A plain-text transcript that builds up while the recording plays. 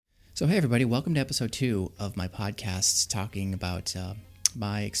So, hey, everybody, welcome to episode 2 of my podcast talking about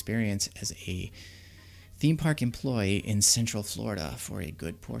my experience as a theme park employee in Central Florida for a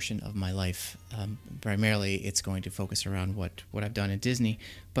good portion of my life. Primarily, it's going to focus around what I've done at Disney,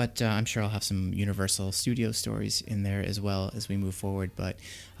 but I'm sure I'll have some Universal Studio stories in there as well as we move forward. But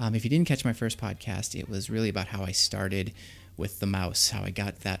if you didn't catch my first podcast, it was really about how I started with the mouse, how I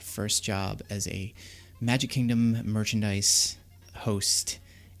got that first job as a Magic Kingdom merchandise host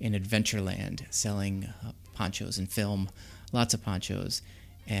in Adventureland, selling ponchos and film, lots of ponchos,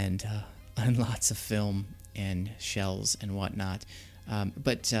 and lots of film and shells and whatnot.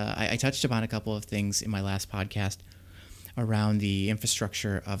 But I touched upon a couple of things in my last podcast around the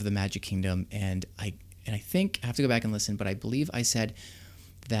infrastructure of the Magic Kingdom, and I think I have to go back and listen, but I believe I said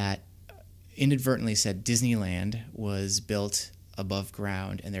that inadvertently said Disneyland was built above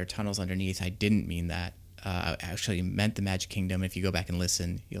ground and there are tunnels underneath. I didn't mean that. I actually meant the Magic Kingdom. If you go back and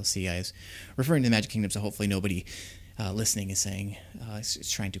listen, you'll see I was referring to the Magic Kingdom, so hopefully nobody listening is saying,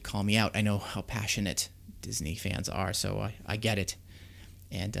 is trying to call me out. I know how passionate Disney fans are, so I get it.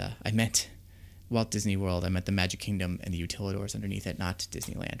 And I meant Walt Disney World. I meant the Magic Kingdom and the Utilidors underneath it, not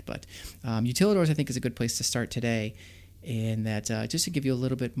Disneyland. But Utilidors, I think, is a good place to start today, in that just to give you a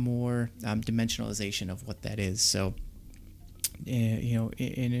little bit more dimensionalization of what that is. So,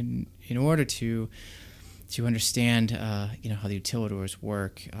 in order to understand, how the Utilidors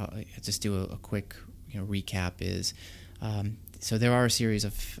work, I'll just do a quick, recap. So there are a series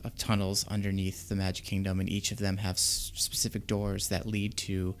of tunnels underneath the Magic Kingdom, and each of them have specific doors that lead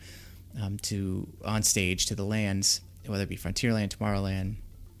to on stage to the lands, whether it be Frontierland, Tomorrowland,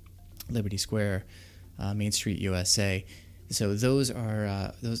 Liberty Square, Main Street USA. So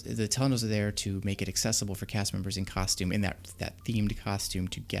the tunnels are there to make it accessible for cast members in costume, in that themed costume,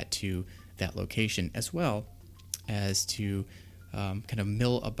 to get to that location, as well as to kind of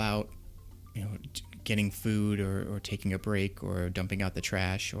mill about, getting food or taking a break or dumping out the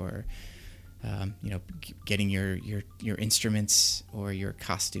trash or getting your instruments or your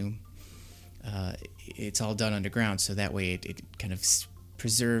costume. It's all done underground, so that way it kind of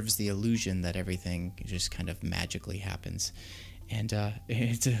preserves the illusion that everything just kind of magically happens. And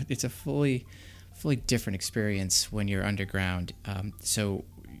it's a fully different experience when you're underground. So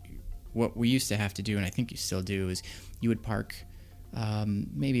what we used to have to do, and I think you still do, is you would park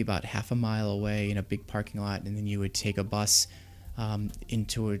maybe about half a mile away in a big parking lot, and then you would take a bus in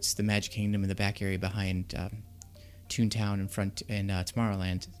towards the Magic Kingdom in the back area behind Toontown and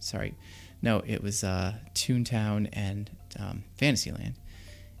Tomorrowland. Sorry, no, it was Toontown and Fantasyland,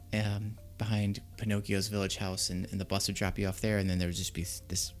 behind Pinocchio's Village House, and the bus would drop you off there, and then there would just be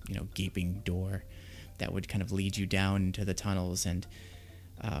this gaping door that would kind of lead you down into the tunnels, and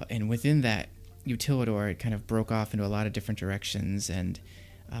within that Utilidor, it kind of broke off into a lot of different directions, and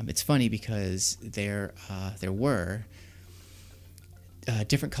it's funny because there were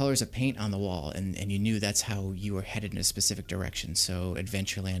different colors of paint on the wall, and you knew that's how you were headed in a specific direction. So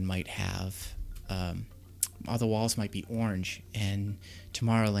Adventureland might have all the walls might be orange, and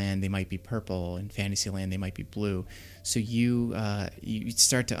Tomorrowland they might be purple, and Fantasyland they might be blue. So you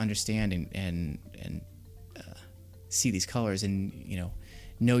start to understand and see these colors, and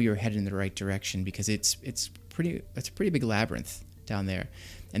know you're headed in the right direction, because it's a pretty big labyrinth down there.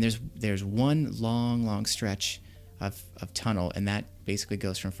 And there's one long stretch of tunnel, and that basically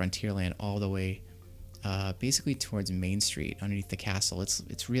goes from Frontierland all the way basically towards Main Street underneath the castle.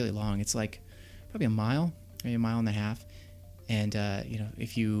 It's really long. It's like probably maybe a mile and a half. And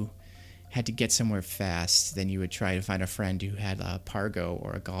if you had to get somewhere fast, then you would try to find a friend who had a Pargo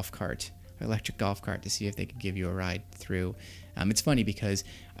or a golf cart, electric golf cart, to see if they could give you a ride through. It's funny because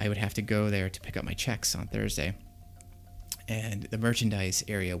I would have to go there to pick up my checks on Thursday, and the merchandise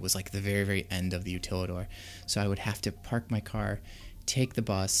area was like the very, very end of the Utilidor. So I would have to park my car, take the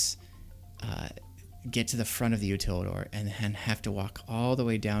bus, get to the front of the Utilidor, and then have to walk all the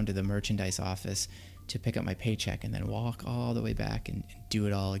way down to the merchandise office to pick up my paycheck, and then walk all the way back and do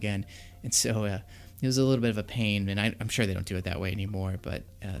it all again. And so it was a little bit of a pain, and I'm sure they don't do it that way anymore, but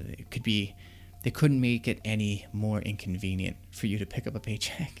they couldn't make it any more inconvenient for you to pick up a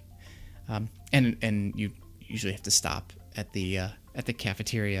paycheck. And you usually have to stop at the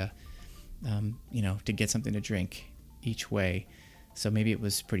cafeteria, to get something to drink each way. So maybe it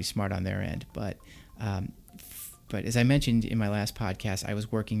was pretty smart on their end. But as I mentioned in my last podcast, I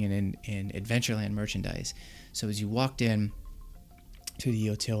was working in Adventureland merchandise. So as you walked in to the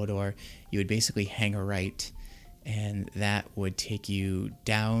Utilidor, you would basically hang a right, and that would take you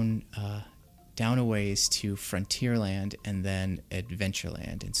down a ways to Frontierland and then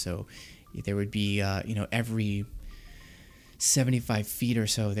Adventureland. And so there would be every 75 feet or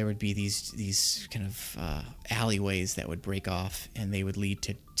so, there would be these kind of alleyways that would break off, and they would lead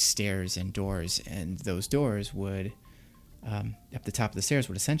to stairs and doors, and those doors would, up the top of the stairs,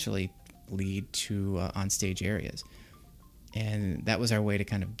 would essentially lead to onstage areas. And that was our way to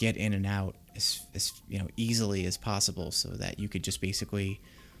kind of get in and out as easily as possible, so that you could just basically,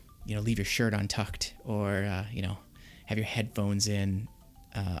 leave your shirt untucked, or have your headphones in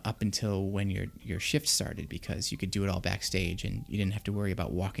up until when your shift started, because you could do it all backstage and you didn't have to worry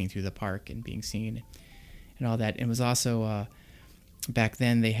about walking through the park and being seen and all that. It was also back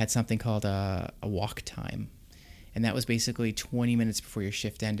then they had something called a walk time, and that was basically 20 minutes before your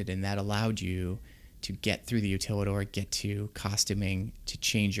shift ended, and that allowed you to get through the Utilidor, get to costuming, to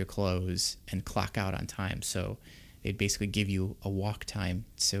change your clothes, and clock out on time. So they'd basically give you a walk time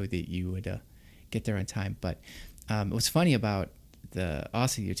so that you would get there on time. But what's funny about the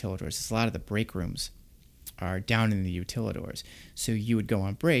Aussie Utilidors is a lot of the break rooms are down in the Utilidors. So you would go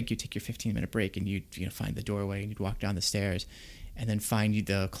on break, you take your 15-minute break, and you'd find the doorway, and you'd walk down the stairs, and then find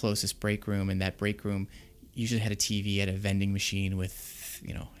the closest break room. And that break room usually had a TV, at a vending machine with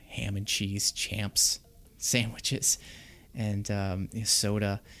ham and cheese, Champs sandwiches, and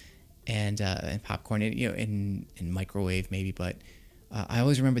soda, and popcorn, in microwave maybe. But I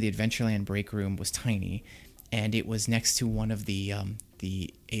always remember the Adventureland break room was tiny, and it was next to one of the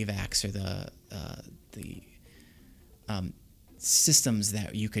AVACs, or the systems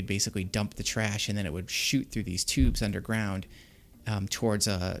that you could basically dump the trash, and then it would shoot through these tubes underground towards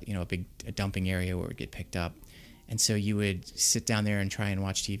a big dumping area where it would get picked up. And so you would sit down there and try and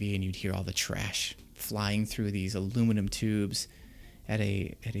watch TV, and you'd hear all the trash flying through these aluminum tubes at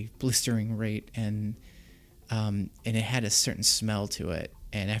a blistering rate, and it had a certain smell to it.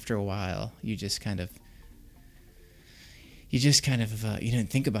 And after a while, you didn't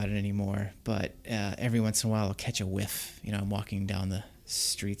think about it anymore. But every once in a while, I'll catch a whiff. I'm walking down the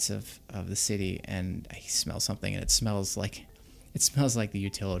streets of the city, and I smell something, and it smells like the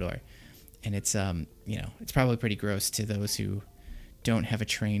Utilidor. And it's it's probably pretty gross to those who don't have a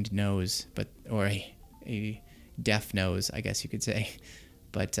trained nose, or a deaf nose, I guess you could say.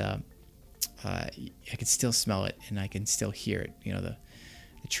 But I could still smell it, and I can still hear it. The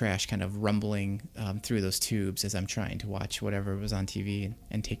trash kind of rumbling through those tubes as I'm trying to watch whatever was on TV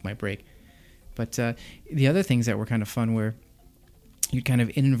and take my break. But the other things that were kind of fun were you'd kind of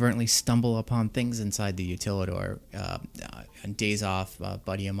inadvertently stumble upon things inside the Utilidor. On days off, a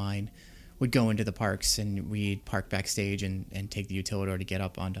buddy of mine would go into the parks, and we'd park backstage and take the Utilidor to get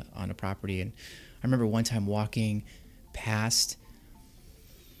up on a property. And I remember one time walking past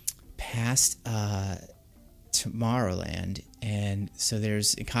Tomorrowland, and so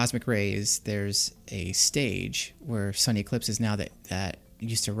there's in Cosmic Rays, there's a stage where Sunny Eclipse is now that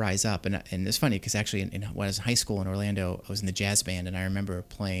used to rise up, and it's funny because actually when I was in high school in Orlando, I was in the jazz band, and I remember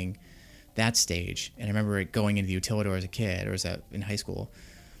playing that stage, and I remember going into the Utilidor as a kid, or in high school.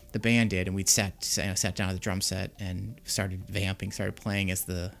 The band did, and we'd sat down at the drum set and started playing as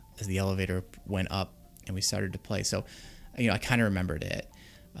the elevator went up, and we started to play. So, I kind of remembered it,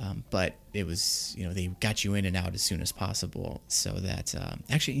 but it was, they got you in and out as soon as possible. So that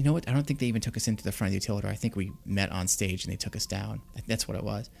actually, you know what? I don't think they even took us into the front of the Utilidor. I think we met on stage and they took us down. That's what it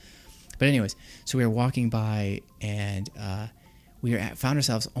was. But anyways, so we were walking by, and we found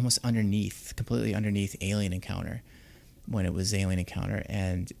ourselves almost completely underneath Alien Encounter. When it was Alien Encounter,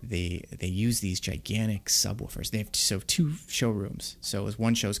 and they use these gigantic subwoofers. They have two showrooms. So as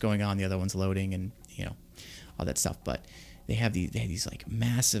one show's going on, the other one's loading, and all that stuff. But they had these like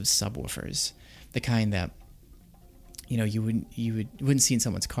massive subwoofers, the kind that you wouldn't see in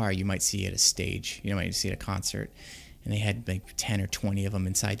someone's car. You might see at a stage. You might see at a concert, and they had like 10 or 20 of them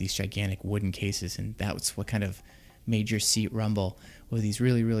inside these gigantic wooden cases, and that was what kind of made your seat rumble with these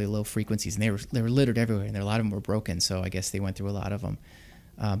really, really low frequencies. And they were littered everywhere, and a lot of them were broken, so I guess they went through a lot of them.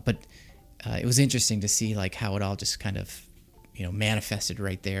 But it was interesting to see like how it all just kind of manifested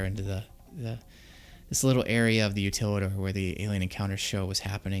right there into this little area of the Utilidor where the Alien Encounter show was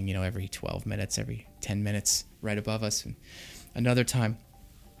happening, every 12 minutes, every 10 minutes right above us. And another time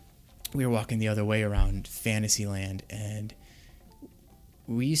we were walking the other way around Fantasyland, and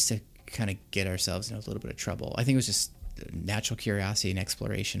we used to kind of get ourselves in a little bit of trouble. I think it was just natural curiosity and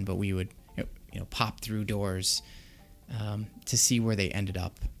exploration, but we would pop through doors to see where they ended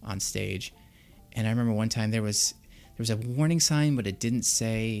up on stage. And I remember one time there was a warning sign, but it didn't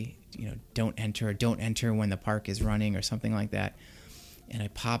say don't enter when the park is running or something like that. And I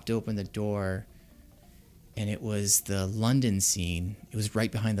popped open the door, and it was the London scene. It was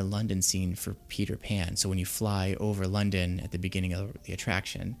right behind the London scene for Peter Pan. So when you fly over London at the beginning of the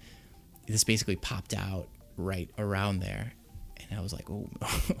attraction, this basically popped out right around there. and I was like, oh,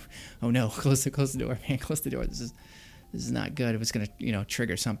 oh no, close the door, man, close the door. This is not good. It was gonna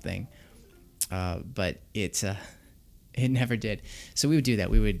trigger something, but it never did. So we would do that.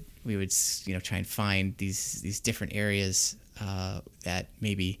 We would try and find these different areas that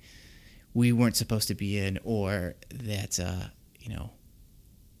maybe we weren't supposed to be in, or that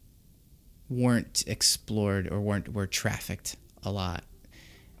weren't explored or were trafficked a lot.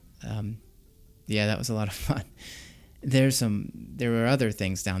 Yeah, that was a lot of fun. There were other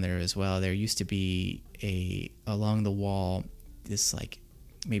things down there as well. There used to be along the wall, this like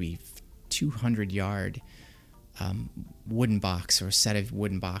maybe 200-yard wooden box, or a set of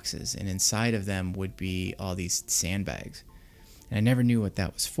wooden boxes, and inside of them would be all these sandbags. And I never knew what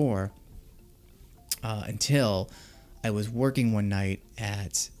that was for until I was working one night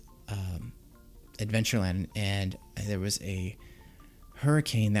at Adventureland, and there was a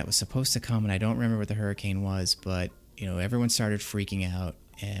hurricane that was supposed to come, and I don't remember what the hurricane was, but everyone started freaking out,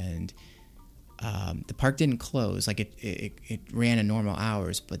 and the park didn't close. Like it ran in normal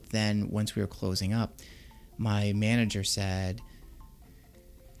hours, but then once we were closing up, my manager said,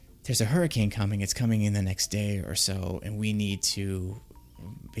 there's a hurricane coming. It's coming in the next day or so, and we need to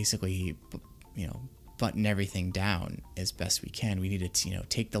basically, button everything down as best we can. We need to,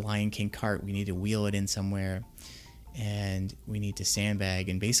 take the Lion King cart. We need to wheel it in somewhere, and we need to sandbag.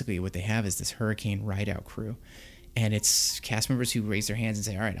 And basically what they have is this hurricane ride-out crew. And it's cast members who raise their hands and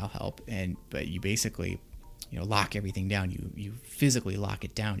say, all right, I'll help. But you basically, lock everything down. You physically lock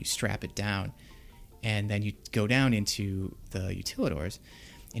it down. You strap it down. And then you go down into the utilidors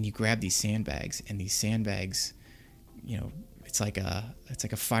and you grab these sandbags. And these sandbags, it's like a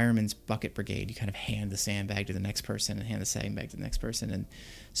fireman's bucket brigade. You kind of hand the sandbag to the next person and hand the sandbag to the next person, and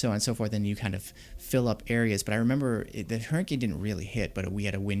so on and so forth. And you kind of fill up areas. But I remember the hurricane didn't really hit, but we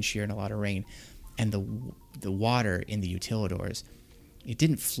had a wind shear and a lot of rain. And the water in the utilidors, it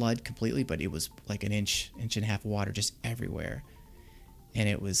didn't flood completely, but it was like an inch and a half of water just everywhere. And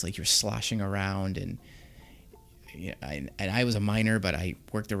it was like you're sloshing around, and I was a minor, but I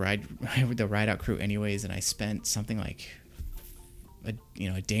worked the ride out crew anyways, and I spent something like a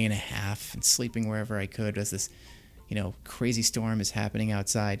day and a half and sleeping wherever I could as this crazy storm is happening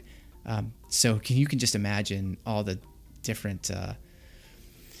outside. So you can just imagine all the different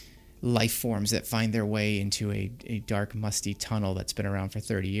life forms that find their way into a dark, musty tunnel that's been around for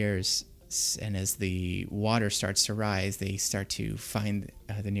 30 years. And as the water starts to rise, they start to find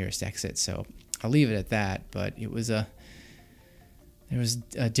the nearest exit. So I'll leave it at that. But there was a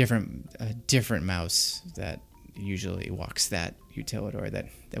different mouse that usually walks that utilidor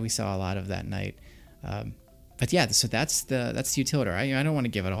that we saw a lot of that night. But yeah, so that's the utilidor. I don't want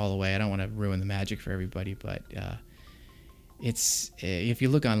to give it all away. I don't want to ruin the magic for everybody. But it's if you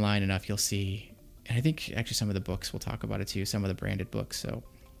look online enough, you'll see. And I think actually some of the books will talk about it too. Some of the branded books. So.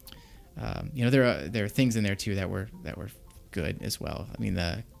 There are things in there too that were good as well. I mean,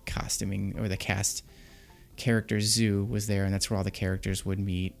 the costuming or the cast characters zoo was there, and that's where all the characters would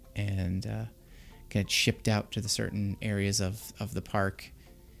meet and get shipped out to the certain areas of the park.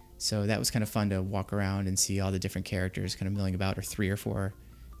 So that was kind of fun to walk around and see all the different characters kind of milling about, or 3 or 4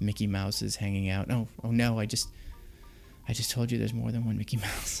 Mickey Mouses hanging out. Oh no! I just told you there's more than one Mickey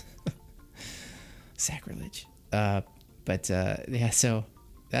Mouse. Sacrilege. Yeah. So.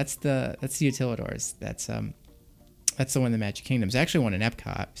 That's the utilidors. That's the one in the Magic Kingdom. There's actually one in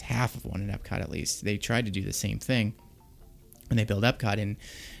Epcot, half of one in Epcot at least. They tried to do the same thing when they built Epcot in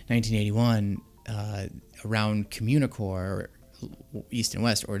 1981 around Communicore, East and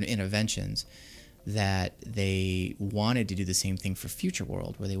West, or Interventions, that they wanted to do the same thing for Future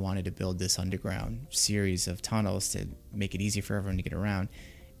World, where they wanted to build this underground series of tunnels to make it easy for everyone to get around.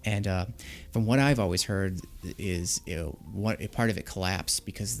 And from what I've always heard is, part of it collapsed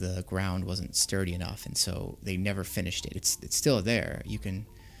because the ground wasn't sturdy enough, and so they never finished it. It's still there. You can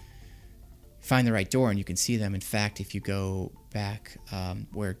find the right door, and you can see them. In fact, if you go back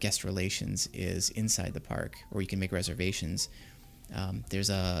where guest relations is inside the park, or you can make reservations, there's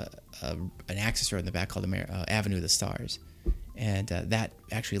an access road in the back called Avenue of the Stars, and that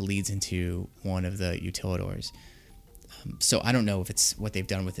actually leads into one of the utilidors. So I don't know if it's what they've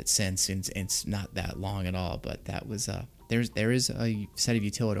done with it since. It's not that long at all, but that was there is a set of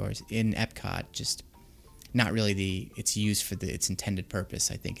utilidors in Epcot, just not really it's used for its intended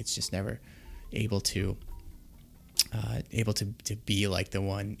purpose. I think it's just never able to be like the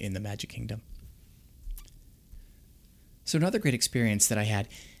one in the Magic Kingdom. So another great experience that I had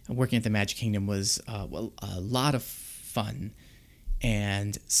working at the Magic Kingdom was a lot of fun,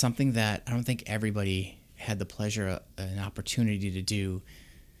 and something that I don't think everybody had the pleasure, an opportunity to do,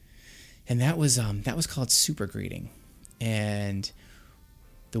 and that was called Super Greeting. And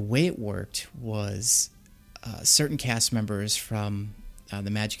the way it worked was certain cast members from the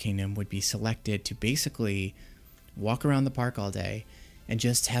Magic Kingdom would be selected to basically walk around the park all day and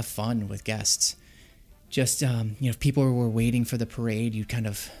just have fun with guests. Just, if people were waiting for the parade, you'd kind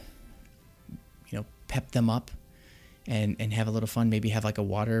of, pep them up and have a little fun. Maybe have like a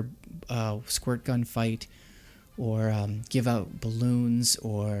water squirt gun fight, or give out balloons,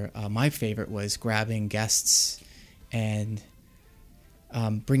 or my favorite was grabbing guests and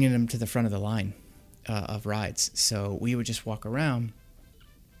bringing them to the front of the line of rides. So we would just walk around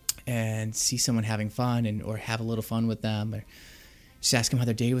and see someone having fun, or have a little fun with them, or just ask them how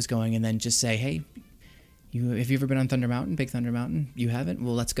their day was going, and then just say, hey, have you ever been on Thunder Mountain, Big Thunder Mountain? You haven't?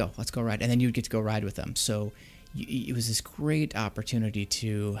 Well, let's go ride. And then you'd get to go ride with them. So it was this great opportunity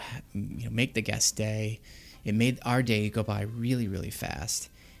to make the guest day. It made our day go by really, really fast.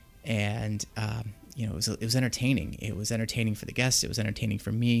 And it was entertaining. It was entertaining for the guests. It was entertaining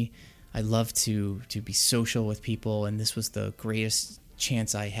for me. I love to be social with people, and this was the greatest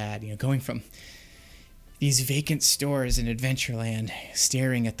chance I had. Going from these vacant stores in Adventureland,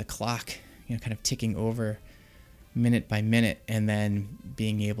 staring at the clock, kind of ticking over minute by minute, and then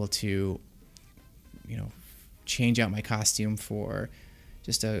being able to, change out my costume for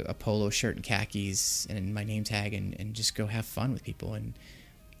just a polo shirt and khakis and my name tag, and just go have fun with people. And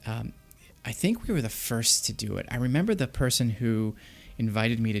I think we were the first to do it. I remember the person who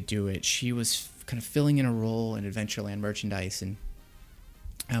invited me to do it. She was kind of filling in a role in Adventureland merchandise, and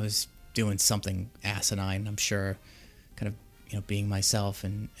I was doing something asinine, I'm sure, kind of being myself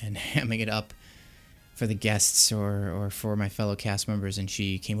and hamming it up for the guests or for my fellow cast members. And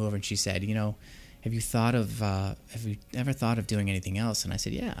she came over and she said, have you ever thought of doing anything else? And I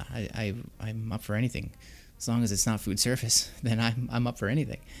said, yeah, I'm up for anything. As long as it's not food service, then I'm up for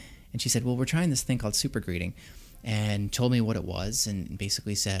anything. And she said, well, we're trying this thing called Super Greeting, and told me what it was, and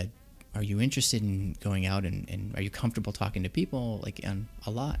basically said, are you interested in going out and are you comfortable talking to people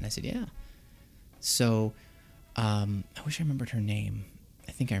a lot? And I said, yeah. So I wish I remembered her name.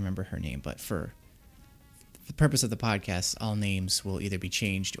 I think I remember her name, but for the purpose of the podcast, all names will either be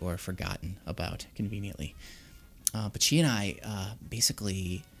changed or forgotten about conveniently. But she and I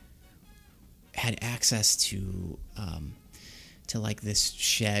basically had access to this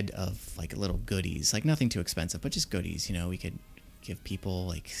shed of little goodies, nothing too expensive, but just goodies. We could give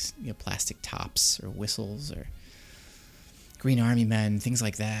people plastic tops or whistles or Green Army men, things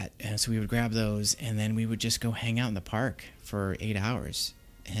like that. And so we would grab those, and then we would just go hang out in the park for 8 hours,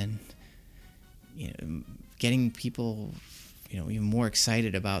 and getting people even more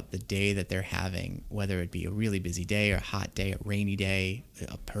excited about the day that they're having, whether it be a really busy day or a hot day, a rainy day,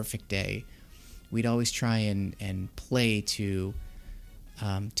 a perfect day. We'd always try and play to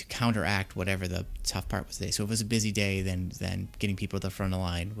counteract whatever the tough part was today. So if it was a busy day, then getting people to the front of the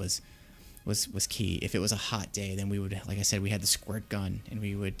line was key. If it was a hot day, then we would, like I said, we had the squirt gun and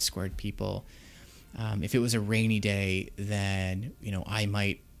we would squirt people. If it was a rainy day, then I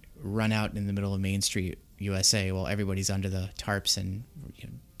might run out in the middle of Main Street, USA, while everybody's under the tarps, and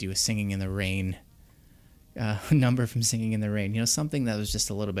do a Singing in the Rain number from Singing in the Rain. Something that was just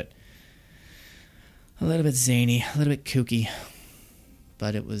a little bit zany, a little bit kooky,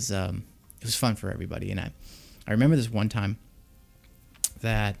 but it was fun for everybody. And I remember this one time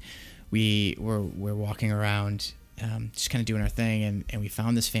that we were walking around, just kind of doing our thing, and we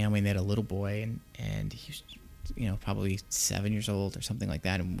found this family, and they had a little boy, and he was, probably 7 years old or something like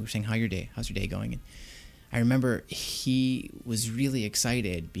that, and we were saying, how's your day going? And I remember he was really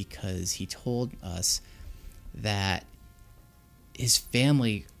excited because he told us that his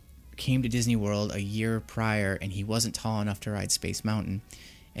family came to Disney World a year prior, and he wasn't tall enough to ride Space Mountain,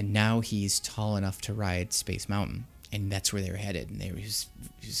 and now he's tall enough to ride Space Mountain, and that's where they were headed. And he was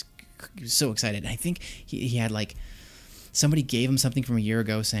so excited. And I think he had somebody gave him something from a year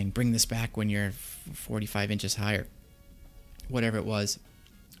ago saying, bring this back when you're 45 inches higher, whatever it was,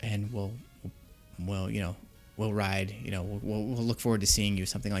 and we'll ride, we'll look forward to seeing you,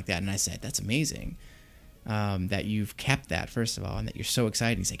 something like that. And I said, that's amazing. That you've kept that, first of all, and that you're so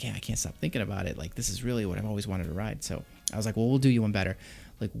excited. He's like, yeah, I can't stop thinking about it. This is really what I've always wanted to ride. So I was like, well, we'll do you one better.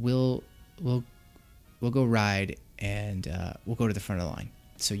 We'll go ride, and we'll go to the front of the line,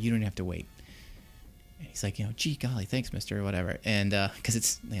 so you don't have to wait. And he's like, gee golly, thanks, mister, or whatever. And because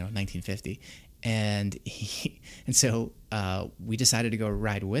it's 1950, and so we decided to go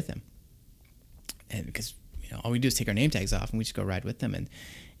ride with him, and because all we do is take our name tags off, and we just go ride with them,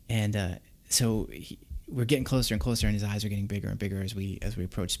 and so we're getting closer and closer, and his eyes are getting bigger and bigger as we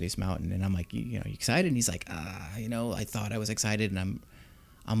approach Space Mountain. And I'm like, you excited? And he's like, I thought I was excited, and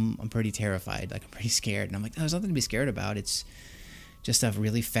I'm pretty terrified. Like, I'm pretty scared. And I'm like, no, there's nothing to be scared about. It's just a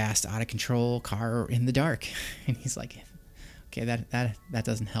really fast, out of control car in the dark. And he's like, okay, that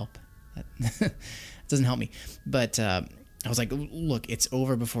doesn't help. That doesn't help me. But I was like, look, it's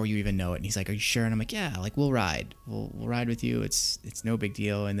over before you even know it. And he's like, are you sure? And I'm like, yeah, like, we'll ride. We'll ride with you. It's no big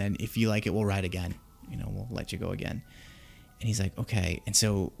deal. And then if you like it, we'll ride again. We'll let you go again. And he's like, okay. And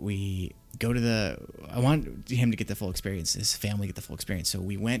so we go to I want him to get the full experience, his family get the full experience. So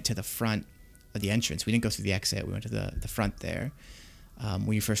we went to the front of the entrance. We didn't go through the exit. We went to the front there.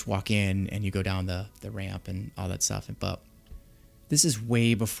 When you first walk in and you go down the ramp and all that stuff. But this is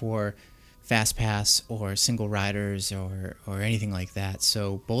way before Fast Pass or single riders or anything like that.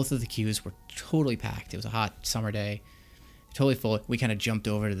 So both of the queues were totally packed. It was a hot summer day, totally full. We kind of jumped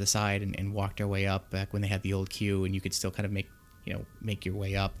over to the side and walked our way up back when they had the old queue and you could still kind of make your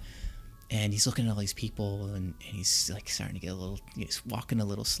way up. And he's looking at all these people and he's like starting to get he's walking a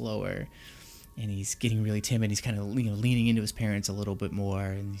little slower and he's getting really timid. He's kind of leaning into his parents a little bit more.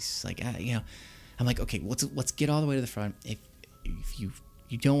 And he's like, I'm like, okay, let's get all the way to the front. If you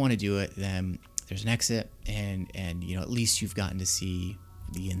don't want to do it, then there's an exit and at least you've gotten to see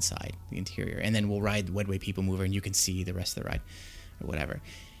the inside, the interior, and then we'll ride the Wedway People Mover and you can see the rest of the ride or whatever.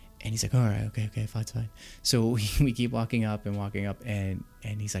 And he's like, all right, okay, fine. So we keep walking up and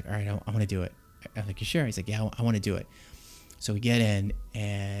he's like, all right, I want to do it. I'm like, you sure? He's like, yeah, I want to do it. So we get in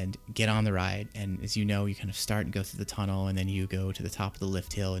and get on the ride, and as you know, you kind of start and go through the tunnel, and then you go to the top of the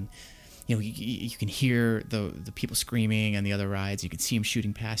lift hill, and you can hear the people screaming on the other rides. You can see him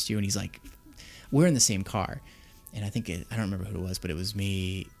shooting past you, and he's like, we're in the same car. And I don't remember who it was, but it was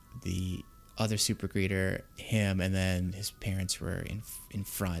me, the other super greeter, him, and then his parents were in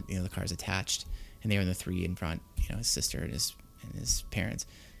front. The car's attached, and they were in the three in front. His sister and his parents.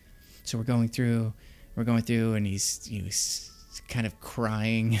 So we're going through, and he's kind of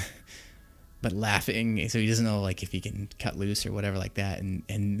crying, but laughing. So he doesn't know like if he can cut loose or whatever like that. And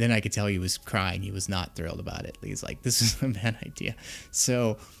then I could tell he was crying. He was not thrilled about it. He's like, this is a bad idea.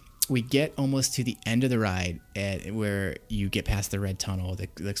 So we get almost to the end of the ride where you get past the red tunnel, the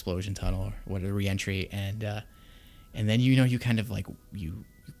explosion tunnel, or the re-entry, and then you kind of like you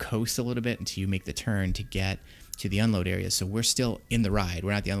coast a little bit until you make the turn to get to the unload area. So we're still in the ride.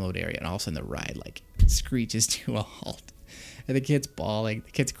 We're not the unload area, and all of a sudden the ride like screeches to a halt, and the kid's bawling,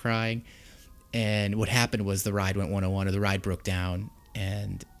 the kid's crying, and what happened was the ride went 101, or the ride broke down,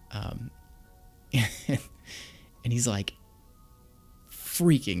 and and he's like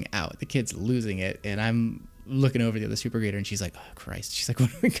freaking out. The kid's losing it, and I'm looking over the other super greeter, and she's like, oh Christ. She's like, what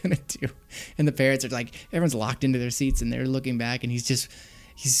are we gonna do? And the parents are like, everyone's locked into their seats and they're looking back, and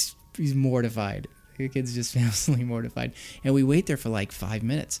he's mortified. The kid's just absolutely mortified. And we wait there for like 5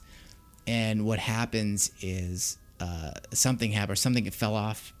 minutes, and what happens is something happened, or something fell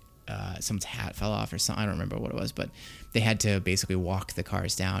off. Someone's hat fell off or something. I don't remember what it was, but they had to basically walk the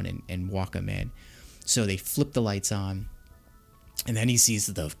cars down and walk them in. So they flipped the lights on. And then he sees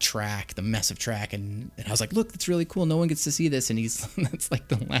the track, the mess of track, and I was like, look, that's really cool. No one gets to see this. And that's like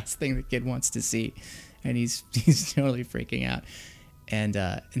the last thing the kid wants to see. And he's totally freaking out. And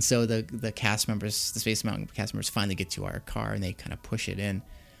so the cast members, the Space Mountain cast members finally get to our car, and they kind of push it in.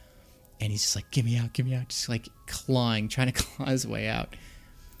 And he's just like, get me out, just like trying to claw his way out.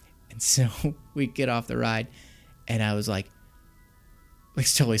 And so we get off the ride, and I was like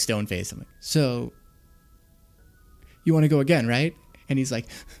totally stone-faced. I'm like, so you want to go again, right? And he's like,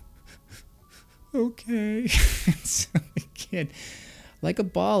 okay. So the kid, like a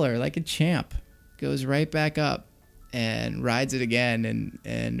baller, like a champ, goes right back up and rides it again.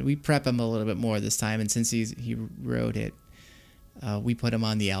 And we prep him a little bit more this time. And since he rode it, we put him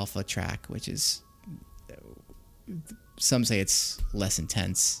on the alpha track, which is, some say it's less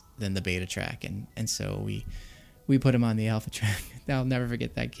intense than the beta track. And so we put him on the alpha track. I'll never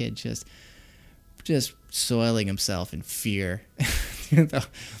forget that kid just soiling himself in fear through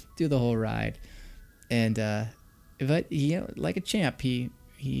the whole ride. And but he, like a champ, he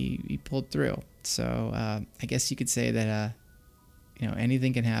pulled through. So I guess you could say that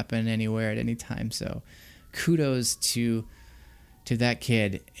anything can happen anywhere at any time. So kudos to that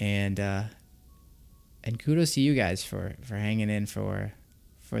kid, and kudos to you guys for hanging in for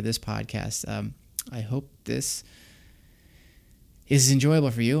this podcast. I hope this is enjoyable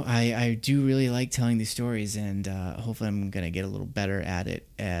for you. I do really like telling these stories, and hopefully I'm going to get a little better at it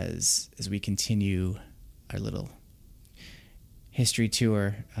as we continue our little history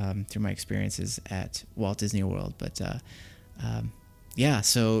tour through my experiences at Walt Disney World. But yeah,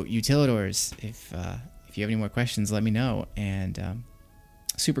 so Utilidors, if you have any more questions, let me know. And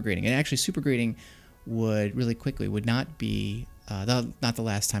super greeting, and actually super greeting would not be not the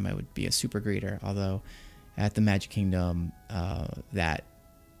last time I would be a super greeter, although at the Magic Kingdom, that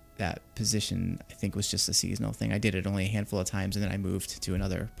position I think was just a seasonal thing. I did it only a handful of times, and then I moved to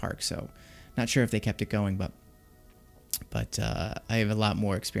another park, so not sure if they kept it going, but I have a lot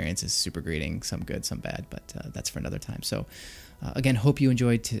more experiences super greeting, some good, some bad, but that's for another time. So again, hope you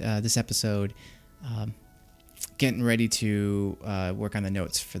enjoyed this episode. Getting ready to work on the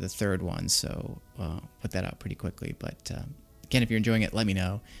notes for the third one, so put that out pretty quickly. But again, if you're enjoying it, let me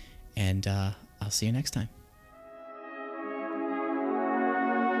know, and I'll see you next time.